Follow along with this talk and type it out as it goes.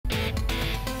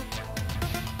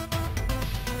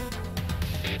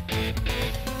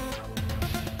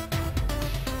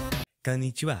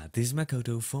Konnichiwa, this is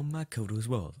Makoto from Makoto's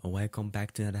World, and welcome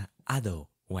back to another Ado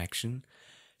reaction.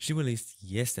 She released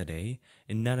yesterday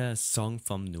another song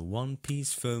from the One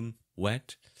Piece film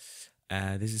Wet.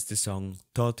 This is the song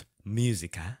Tot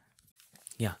Musica.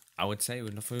 Yeah, I would say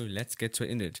without further ado, let's get to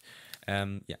it.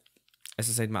 Yeah, as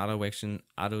I said in my other reaction,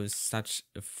 Ado is such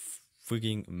a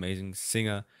freaking amazing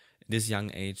singer. At this young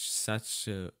age, such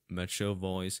a mature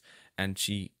voice, and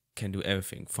she can do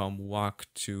everything from rock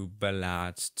to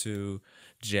ballads to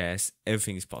jazz.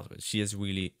 Everything is possible. She has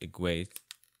really a great,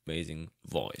 amazing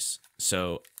voice.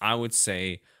 So I would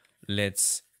say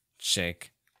let's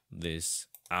check this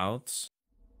out.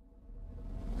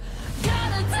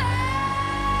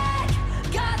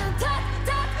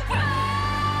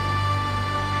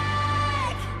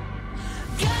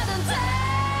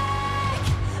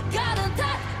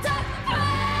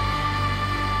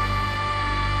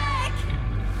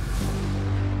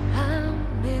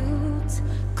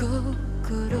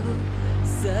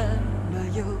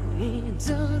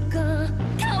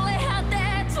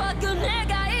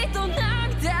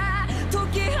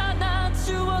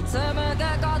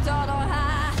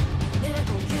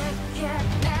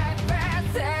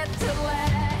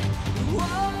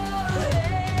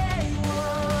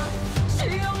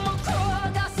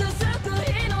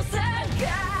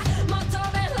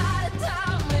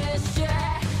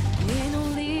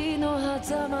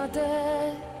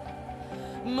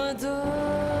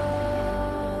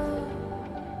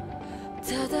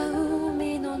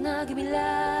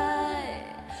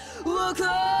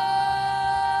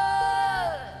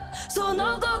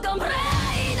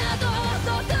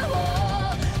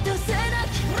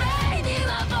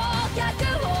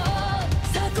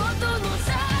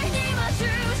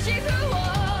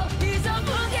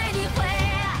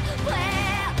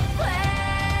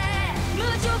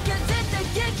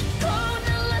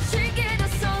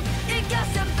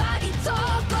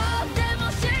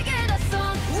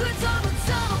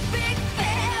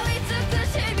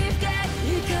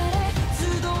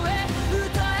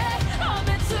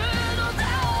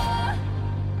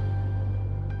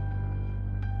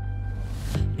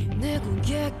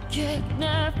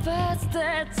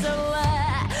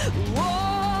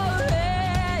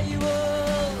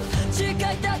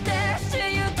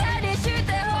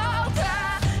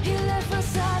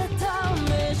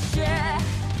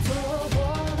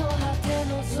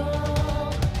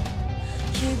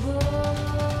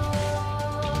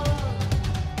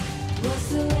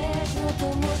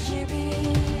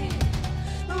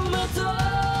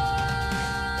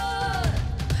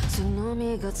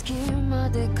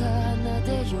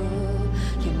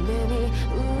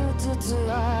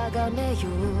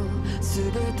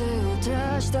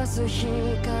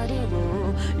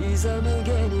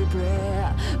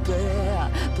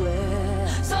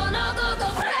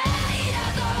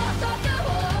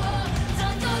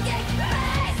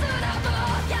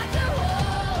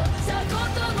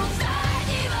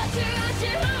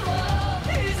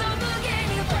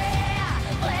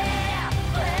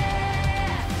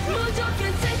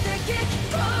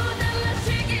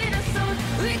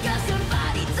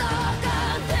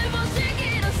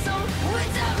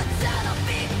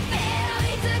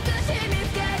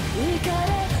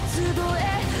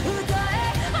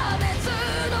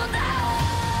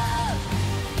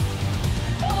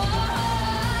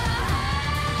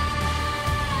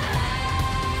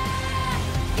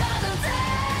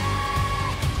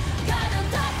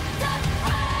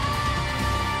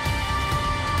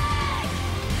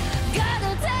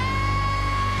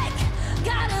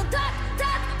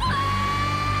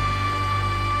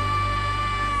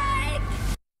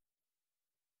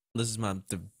 This is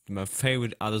my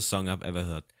favorite other song I've ever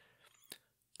heard.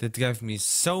 That gave me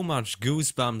so much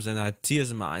goosebumps and I had tears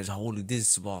in my eyes. Holy,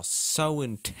 this was so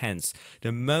intense.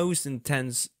 The most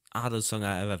intense other song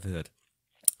I ever heard.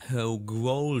 Her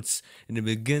growls in the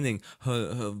beginning,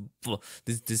 her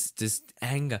this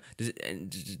anger,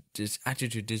 this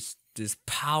attitude, this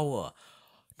power,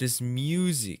 this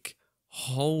music.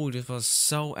 Oh, this was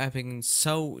so epic and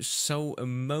so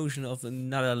emotional of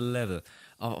another level.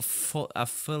 I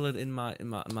feel it in my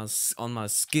on my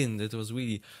skin. That was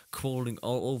really crawling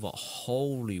all over.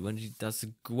 Holy, when she does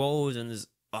the growls and this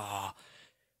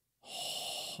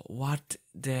what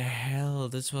the hell?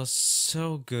 This was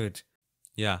so good.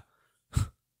 Yeah.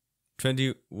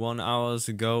 21 hours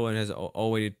ago and has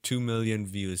already 2 million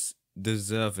views.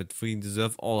 Deserve it. Freaking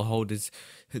deserve all. How this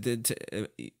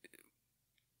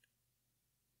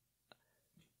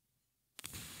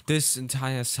this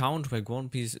entire soundtrack, One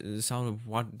Piece sound,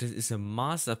 this is a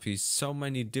masterpiece. So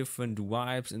many different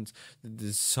vibes and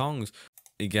the songs.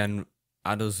 Again,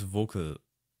 Ado's vocal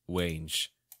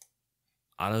range.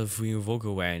 out of freaking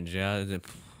vocal range, yeah,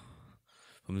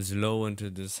 from this low into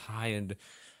this high, and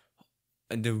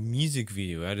the music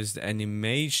video, yeah, this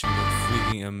animation was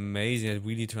freaking amazing. It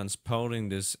really transporting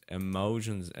this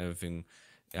emotions, everything.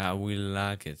 Yeah, I really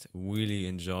like it. Really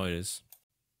enjoy this.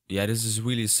 Yeah, this is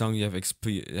really a song you have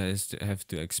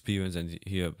to experience and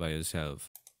hear by yourself.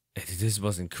 This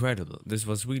was incredible. This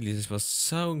was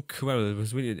so incredible. It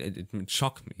was really, it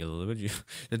shocked me a little bit.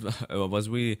 It was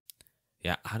really,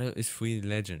 yeah, Ado is really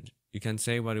legend. You can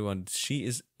say what you want. She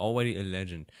is already a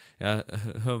legend. Yeah,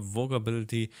 her vocal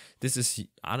ability. This is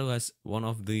Ado has one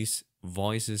of these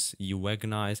voices you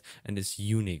recognize and it's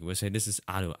unique. We say this is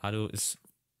Ado. Ado is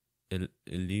a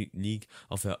league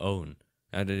of her own.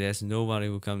 There's nobody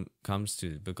who comes to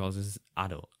it because this is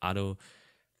Ado. Ado,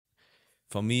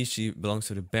 for me, she belongs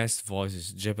to the best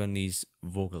voices, Japanese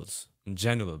vocals, in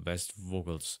general, best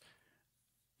vocalists,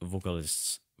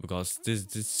 because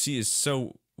she is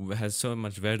so has so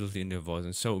much vitality in her voice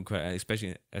and so incredible,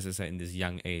 especially as I said in this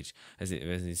young age. As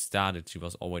it started, she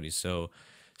was already so.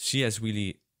 She has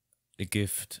really a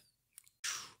gift.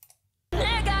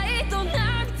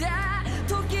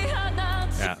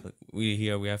 Yeah,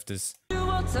 we have this.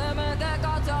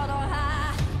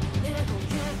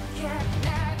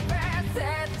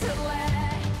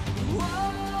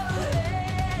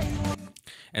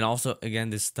 And also again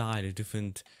the style, the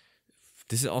different.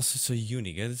 This is also so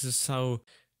unique. Yeah? This is so.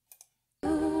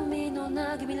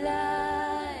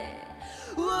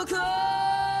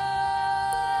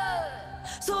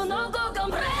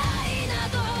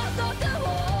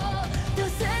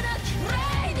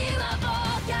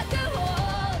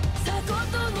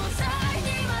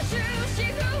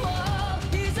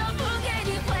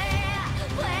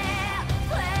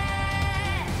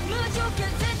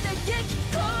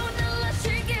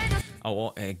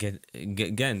 Oh, again,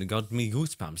 got me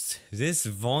goosebumps. This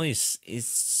voice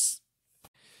is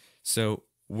so.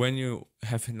 When you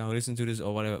have now listened to this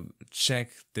or whatever, check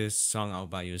this song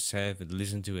out by yourself and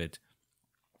listen to it,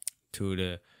 to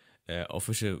the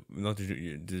official, not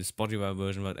the Spotify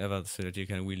version, whatever, so that you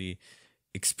can really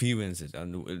experience it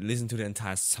and listen to the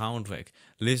entire soundtrack.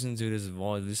 Listen to this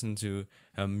voice, listen to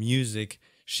her music.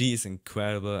 She is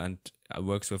incredible and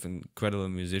works with incredible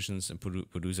musicians and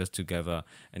producers together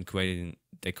and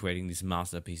they're creating these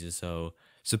masterpieces. So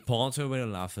support her when you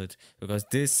love it, because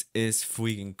this is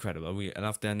freaking incredible. I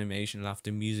love the animation, love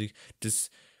the music. This,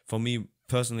 for me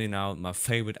personally now, my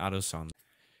favorite Ado song.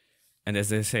 And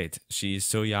as I said, she is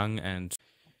so young and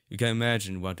you can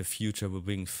imagine what the future will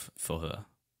bring for her.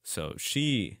 So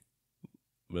she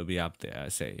will be up there,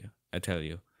 I tell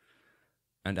you.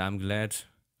 And I'm glad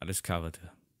I discovered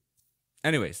her.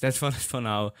 Anyways, that's for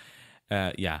now.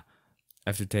 Yeah, I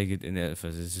have to take it in there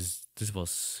first. This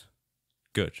was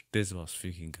good. This was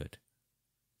freaking good.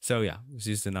 So yeah,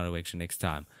 see you in another reaction next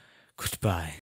time. Goodbye.